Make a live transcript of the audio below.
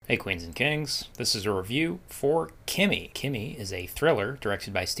Hey Queens and Kings, this is a review for KIMI. KIMI is a thriller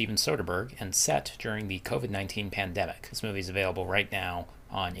directed by Steven Soderbergh and set during the COVID-19 pandemic. This movie is available right now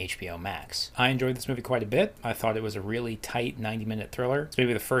on HBO Max. I enjoyed this movie quite a bit. I thought it was a really tight 90-minute thriller. It's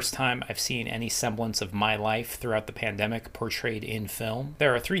maybe the first time I've seen any semblance of my life throughout the pandemic portrayed in film.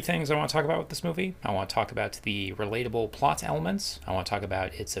 There are three things I want to talk about with this movie. I want to talk about the relatable plot elements. I want to talk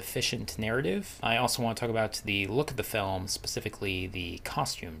about its efficient narrative. I also want to talk about the look of the film, specifically the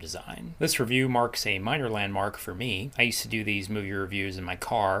costume design. This review marks a minor landmark for me. I used to do these movie reviews in my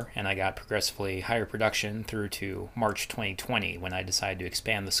car, and I got progressively higher production through to March 2020 when I decided to expand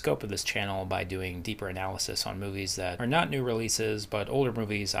the scope of this channel by doing deeper analysis on movies that are not new releases, but older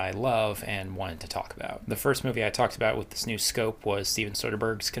movies I love and wanted to talk about. The first movie I talked about with this new scope was Steven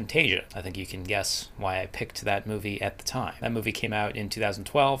Soderbergh's Contagion. I think you can guess why I picked that movie at the time. That movie came out in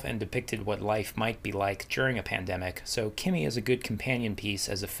 2012 and depicted what life might be like during a pandemic, so KIMI is a good companion piece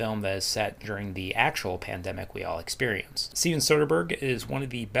as a film that is set during the actual pandemic we all experienced. Steven Soderbergh is one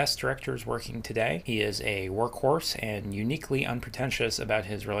of the best directors working today. He is a workhorse and uniquely unpretentious about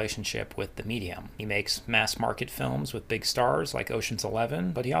his relationship with the medium. He makes mass market films with big stars like Ocean's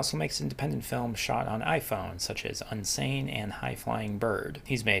 11, but he also makes independent films shot on iPhone, such as Unsane and High Flying Bird.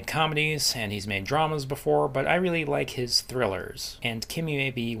 He's made comedies and he's made dramas before, but I really like his thrillers, and KIMI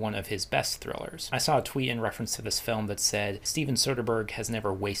may be one of his best thrillers. I saw a tweet in reference to this film that said, "Steven Soderbergh has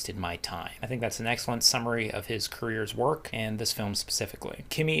never wasted my time." I think that's an excellent summary of his career's work, and this film specifically.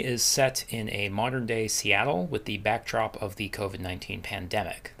 KIMI is set in a modern-day Seattle with the backdrop of the COVID-19 pandemic.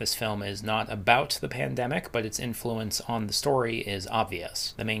 This film is not about the pandemic, but its influence on the story is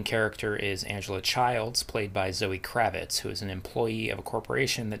obvious. The main character is Angela Childs, played by Zoe Kravitz, who is an employee of a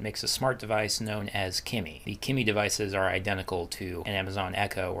corporation that makes a smart device known as KIMI. The KIMI devices are identical to an Amazon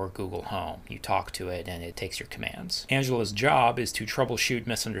Echo or Google Home. You talk to it and it takes your commands. Angela's job is to troubleshoot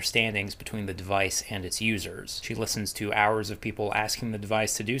misunderstandings between the device and its users. She listens to hours of people asking the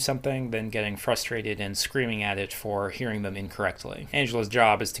device to do something, then getting frustrated and screaming at it for hearing them incorrectly. Angela's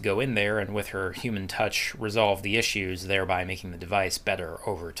job is to go in there and with her human touch resolve the issues, thereby making the device better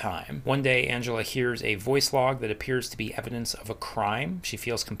over time. One day, Angela hears a voice log that appears to be evidence of a crime. She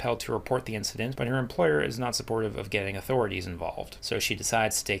feels compelled to report the incident, but her employer is not supportive of getting authorities involved, so she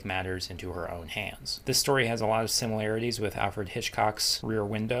decides to take matters into her own hands. This story has a lot of similarities with Alfred Hitchcock's Rear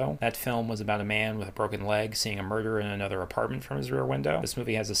Window. That film was about a man with a broken leg seeing a murder in another apartment from his rear window. This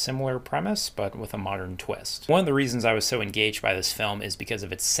movie has a similar premise, but with a modern twist. One of the reasons I was so engaged by this film is because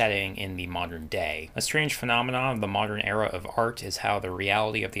of its setting in the modern day. A strange phenomenon of the modern era of art is how the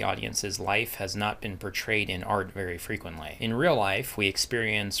reality of the audience's life has not been portrayed in art very frequently. In real life, we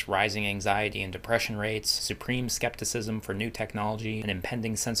experience rising anxiety and depression rates, supreme skepticism for new technology, an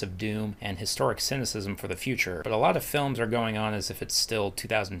impending sense of doom, and historic cynicism for the future, but a lot of films are going on as if it's still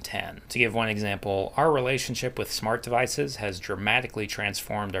 2010. To give one example, our relationship with smart devices has dramatically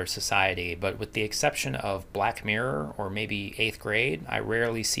transformed our society, but with the exception of Black Mirror or maybe 8th grade, I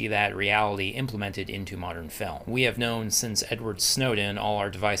rarely see that reality implemented into modern film. We have known since Edward Snowden all our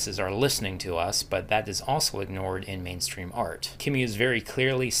devices are listening to us, but that is also ignored in mainstream art. KIMI is very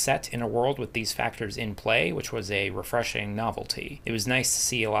clearly set in a world with these factors in play, which was a refreshing novelty. It was nice to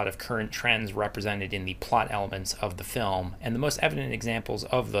see a lot of current trends represented in the plot elements of the film, and the most evident examples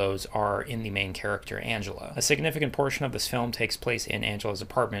of those are in the main character, Angela. A significant portion of this film takes place in Angela's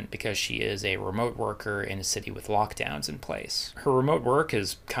apartment because she is a remote worker in a city with lockdowns in place. Her remote work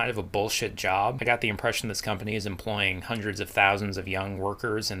is kind of a bullshit job. I got the impression this company is employing hundreds of thousands of young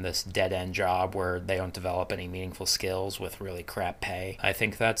workers in this dead-end job where they don't develop any meaningful skills with really crap pay. I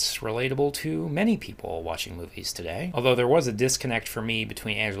think that's relatable to many people watching movies today. Although there was a disconnect for me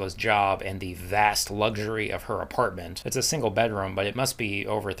between Angela's job and the vast luxury of her apartment. It's a single bedroom, but it must be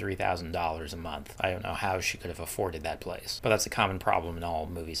over $3,000 a month. I don't know how she could have afforded that place, but that's a common problem in all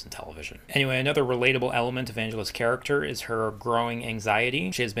movies and television. Anyway, another relatable element of Angela's character is her growing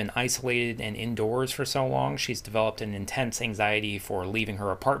anxiety. She has been isolated and indoors for so long, she's developed an intense anxiety for leaving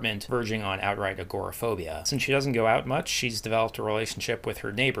her apartment, verging on outright agoraphobia. Since she doesn't go out much, she's developed a relationship with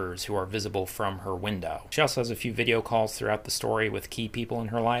her neighbors who are visible from her window. She also has a few video calls throughout the story with key people in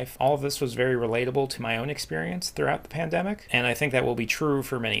her life. All of this was very relatable to my own experience throughout the pandemic, and I think that will be true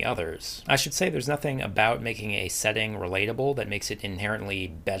for many others. I should say there's nothing about making a setting relatable that makes it inherently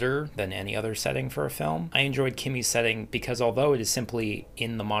better than any other setting for a film. I enjoyed KIMI's setting because although it is simply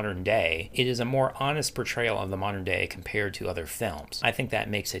in the modern day, it is a more honest portrayal of the modern day compared to other films. I think that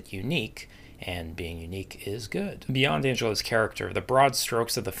makes it unique, and being unique is good. Beyond Angela's character, the broad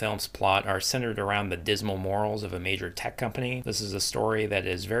strokes of the film's plot are centered around the dismal morals of a major tech company. This is a story that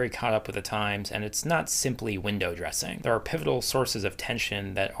is very caught up with the times, and it's not simply window dressing. There are pivotal sources of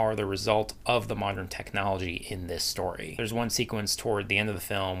tension that are the result of the modern technology in this story. There's one sequence toward the end of the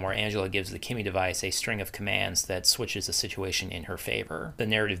film where Angela gives the KIMI device a string of commands that switches the situation in her favor. The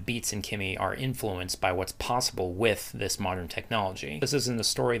narrative beats in KIMI are influenced by what's possible with this modern technology. This isn't a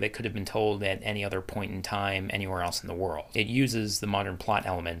story that could have been told at any other point in time anywhere else in the world. It uses the modern plot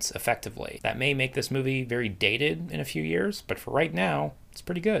elements effectively. That may make this movie very dated in a few years, but for right now, it's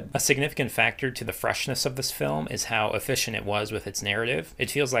pretty good. A significant factor to the freshness of this film is how efficient it was with its narrative.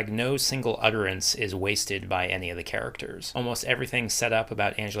 It feels like no single utterance is wasted by any of the characters. Almost everything set up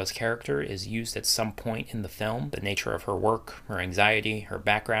about Angela's character is used at some point in the film. The nature of her work, her anxiety, her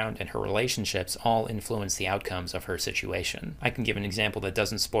background, and her relationships all influence the outcomes of her situation. I can give an example that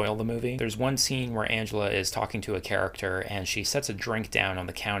doesn't spoil the movie. There's one scene where Angela is talking to a character and she sets a drink down on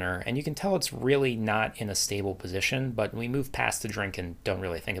the counter, and you can tell it's really not in a stable position, but we move past the drink and don't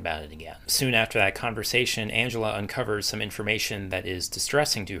really think about it again. Soon after that conversation, Angela uncovers some information that is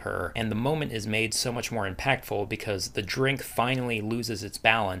distressing to her, and the moment is made so much more impactful because the drink finally loses its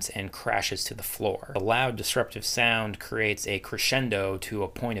balance and crashes to the floor. The loud, disruptive sound creates a crescendo to a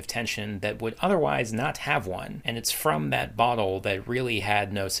point of tension that would otherwise not have one, and it's from that bottle that really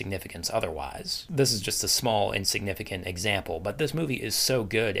had no significance otherwise. This is just a small, insignificant example, but this movie is so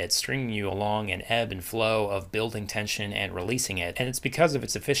good at stringing you along an ebb and flow of building tension and releasing it, and it's because of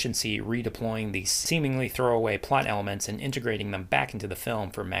its efficiency redeploying these seemingly throwaway plot elements and integrating them back into the film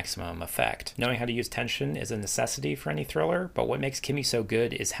for maximum effect. Knowing how to use tension is a necessity for any thriller, but what makes KIMI so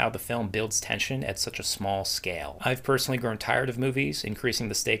good is how the film builds tension at such a small scale. I've personally grown tired of movies increasing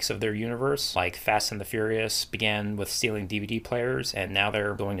the stakes of their universe, like Fast and the Furious began with stealing DVD players, and now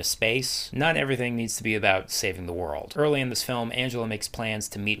they're going to space. Not everything needs to be about saving the world. Early in this film, Angela makes plans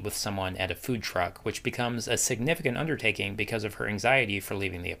to meet with someone at a food truck, which becomes a significant undertaking because of her anxiety for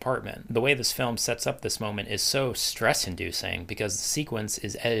leaving the apartment. The way this film sets up this moment is so stress-inducing because the sequence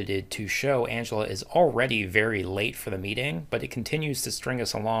is edited to show Angela is already very late for the meeting, but it continues to string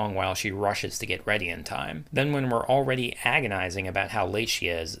us along while she rushes to get ready in time. Then when we're already agonizing about how late she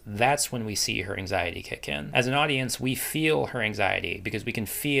is, that's when we see her anxiety kick in. As an audience, we feel her anxiety because we can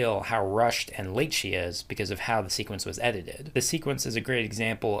feel how rushed and late she is because of how the sequence was edited. The sequence is a great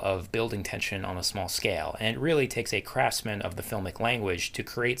example of building tension on a small scale, and it really takes a craftsman of the filmic language to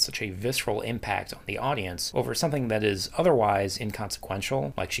create such a visceral impact on the audience over something that is otherwise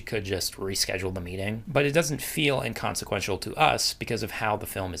inconsequential, like she could just reschedule the meeting, but it doesn't feel inconsequential to us because of how the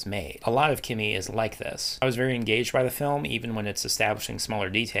film is made. A lot of KIMI is like this. I was very engaged by the film even when it's establishing smaller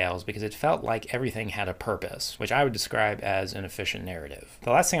details because it felt like everything had a purpose, which I would describe as an efficient narrative.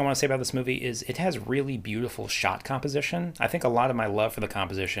 The last thing I want to say about this movie is it has really beautiful shot composition. I think a lot of my love for the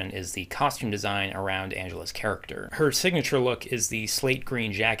composition is the costume design around Angela's character. Her signature look is the slate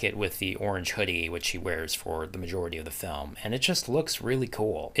green jacket with the orange hoodie, which she wears for the majority of the film, and it just looks really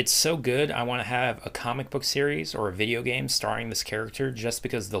cool. It's so good I want to have a comic book series or a video game starring this character just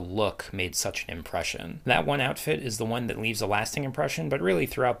because the look made such an impression. That one outfit is the one that leaves a lasting impression, but really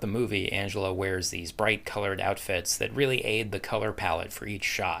throughout the movie, Angela wears these bright colored outfits that really aid the color palette for each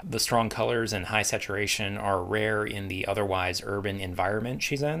shot. The strong colors and high saturation are rare in the otherwise urban environment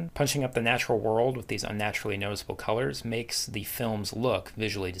she's in. Punching up the natural world with these unnaturally noticeable colors makes the film's look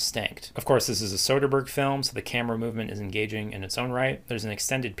visually distinct. Of course, this is a Soderbergh film, so the camera movement is engaging in its own right. There's an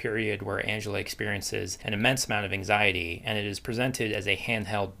extended period where Angela experiences an immense amount of anxiety, and it is presented as a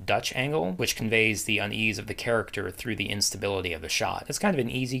handheld Dutch angle, which conveys the unease of the character through the instability of the shot. It's kind of an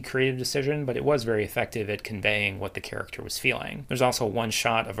easy creative decision, but it was very effective at conveying what the character was feeling. There's also one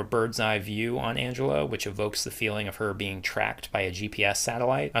shot of a bird's eye view on Angela, which evokes the feeling of her being tracked by a GPS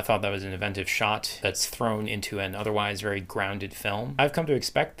satellite. I thought that was an inventive shot that's thrown into an otherwise very grounded film. I've come to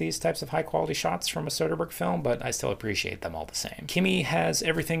expect these types of high-quality shots from a Soderbergh film, but I still appreciate them all the same. KIMI has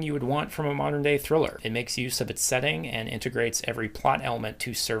everything you would want from a modern-day thriller. It makes use of its setting and integrates every plot element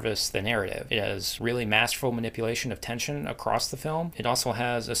to service the narrative. It has really masterful manipulation of tension across the film. It also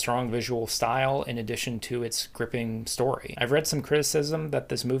has a strong visual style in addition to its gripping story. I've read some criticism that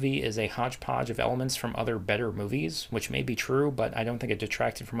this movie is a hodgepodge of elements from other better movies, which may be true, but I don't think it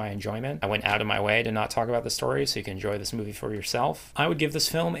detracted from my enjoyment. I went out of my way to not talk about the story so you can enjoy this movie for yourself. I would give this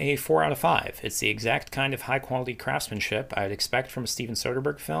film a 4 out of 5. It's the exact kind of high-quality craftsmanship I would expect from a Steven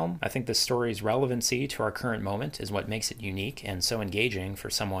Soderbergh film. I think this story's relevancy to our current moment is what makes it unique and so engaging for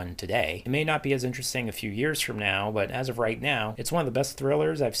someone today. It may not be as interesting a few years from now, but as of right now, it's one of the best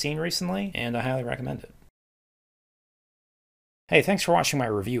thrillers I've seen recently, and I highly recommend it. Hey, thanks for watching my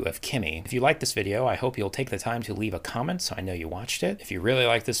review of KIMI. If you like this video, I hope you'll take the time to leave a comment so I know you watched it. If you really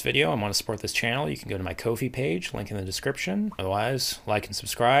like this video and want to support this channel, you can go to my Ko-fi page, link in the description. Otherwise, like and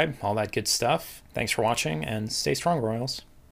subscribe, all that good stuff. Thanks for watching, and stay strong, Royals.